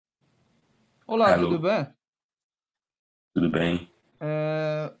Olá, tudo Hello, bem? tudo bem?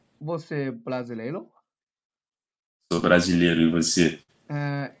 Você é brasileiro? Sou brasileiro e você?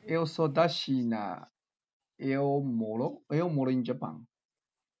 Eu sou da China. Eu moro em Japão.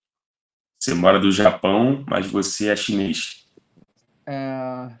 Você mora do Japão, mas você é chinês.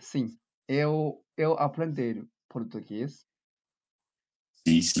 Sim, eu aprendi português.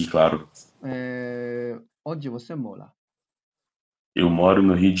 Sim, sim, claro. Onde você mora? Eu moro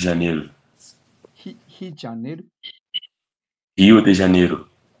no Rio de Janeiro. Rio de Janeiro? Rio de Janeiro.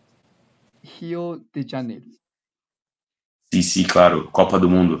 Rio de Janeiro. Sim, sim, claro. Copa do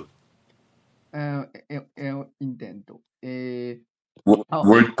Mundo. Eu entendo. Oh,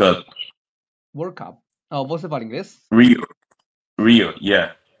 World Cup. World Cup. Oh, você fala inglês? Rio. Rio,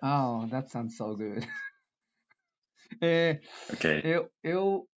 yeah. Oh, that sounds so good. É, Ok.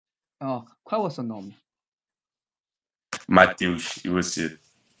 qual é o seu nome? Matheus, e você?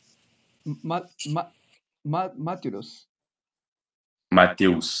 Ma, Ma, Matheus.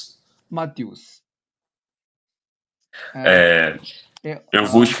 Matheus. Matheus. É, É, é, eu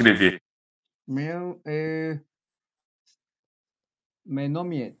vou ah, escrever. meu, meu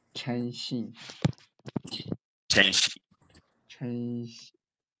nome é Chen Xin. Chen Chen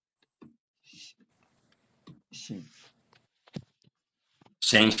Xin.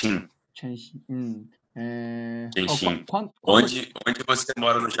 Xin. Chen Xin. Xin. Quanto Onde você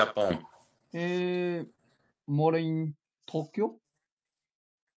mora no Japão? moro em Tóquio?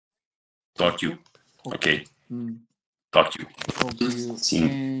 Tóquio. Tóquio? Tóquio. Ok. Tóquio. Tóquio.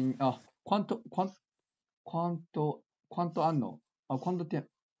 Sim. Quanto ano? Quanto tempo?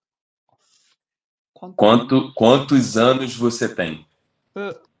 Quantos anos você tem?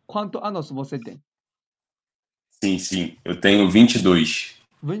 Quanto anos você tem? Sim, sim. Eu tenho 22.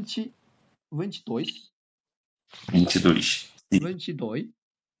 20, 22? 22. Sim, 22?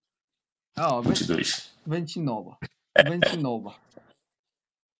 Ah, 22. 29. 29.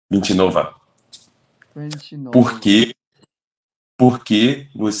 29. Por 29. que, por que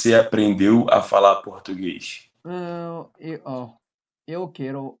você aprendeu a falar português? Eu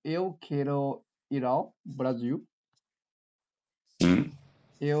quero ir ao Brasil. Sim,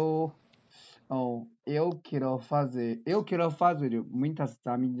 Eu, eu quero fazer muitas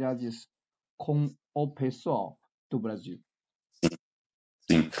amizades com o pessoal do Brasil.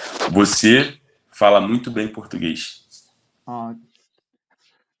 sim. Você fala muito bem português. Ah,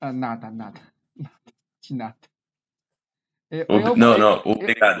 nada, de nada. Não, Eu, não. eu,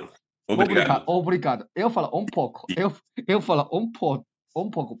 Obrigado. obrigado, Obrigado. obrigado. Eu falo um pouco. Sim, Eu falo um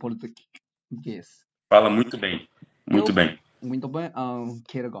pouco português. fala muito bem. Muito Eu, bem. muito bem,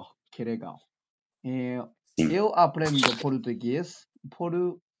 que legal, que legal. É, Sim, eu aprendo português por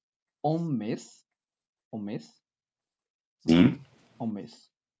um mês, um mês, sim. um mês.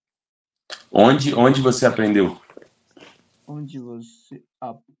 Onde você aprendeu? Onde você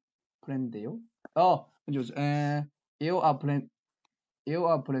aprendeu? Eu aprendi, eu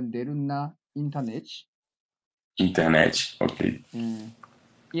aprendi na internet. Internet. Ok. É,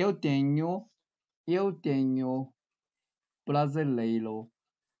 eu tenho, eu tenho brasileiro,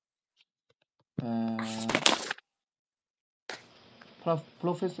 é,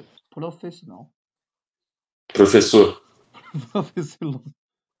 profissional, Professor. professor,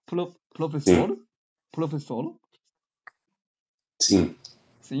 Sim, professor, professor, sim.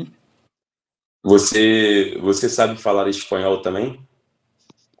 sim. Você sabe falar espanhol também?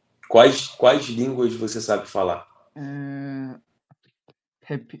 Quais línguas você sabe falar? É,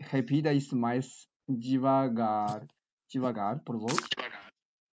 repita isso mais devagar, por favor.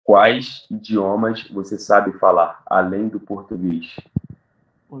 Quais idiomas você sabe falar, além do português?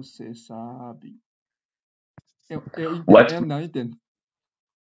 Você sabe. Eu entendo, What, eu não entendo.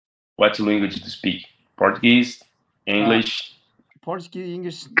 what language do you speak? Portuguese, Uh, English, Portuguese,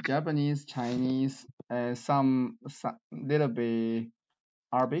 English, Japanese, Chinese, some little bit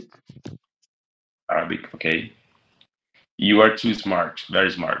Arabic. Arabic, okay. You are too smart,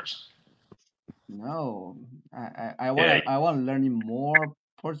 very smart. No, I Yeah. wanna learn more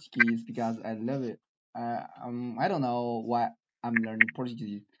Portuguese because I love it. I don't know why I'm learning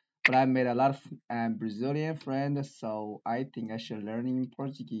Portuguese, but I made a lot of Brazilian friends, so I think I should learning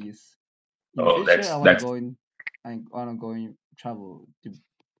Portuguese. In Oh, future, that's I wanna going travel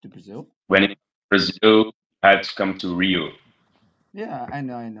to Brazil. when in Brazil had to come to Rio. Yeah, I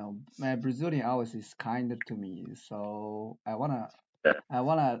know. My Brazilian always is kind to me, so Yeah. I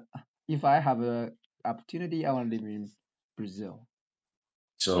wanna, if I have a opportunity, I wanna live in Brazil.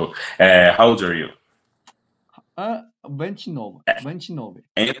 So, how old are you? 29, 29.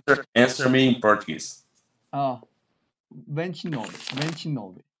 Answer me in Portuguese. Ah, 29,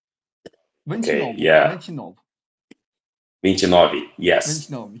 29. Ok, 29, yeah. 29, 29, yes.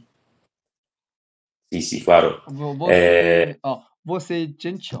 29. Sim, sim, claro. Você, ó, você é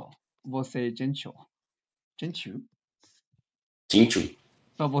gentil. Você é gentil. Gentil. Tinto?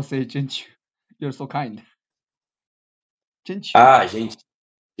 Só você é gentil. You're so kind. Gentil. Ah, gente,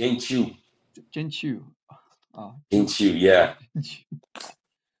 gentil. Gentil. Ah, Gentil, gentil. yeah. Gentil.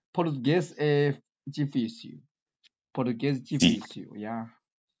 Português é difícil. Português é Sim. difícil, yeah.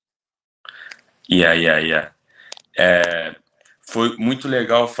 Yeah, yeah, yeah. Foi muito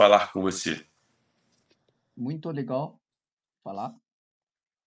legal falar com você. Muito legal falar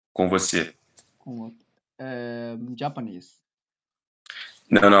Com você. com japonês.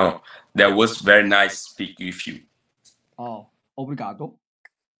 Não, não. That was very nice speaking with you. Oh, obrigado.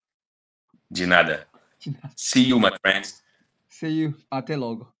 De nada. See you, my friends. See you. Até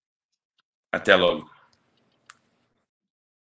logo. Até logo.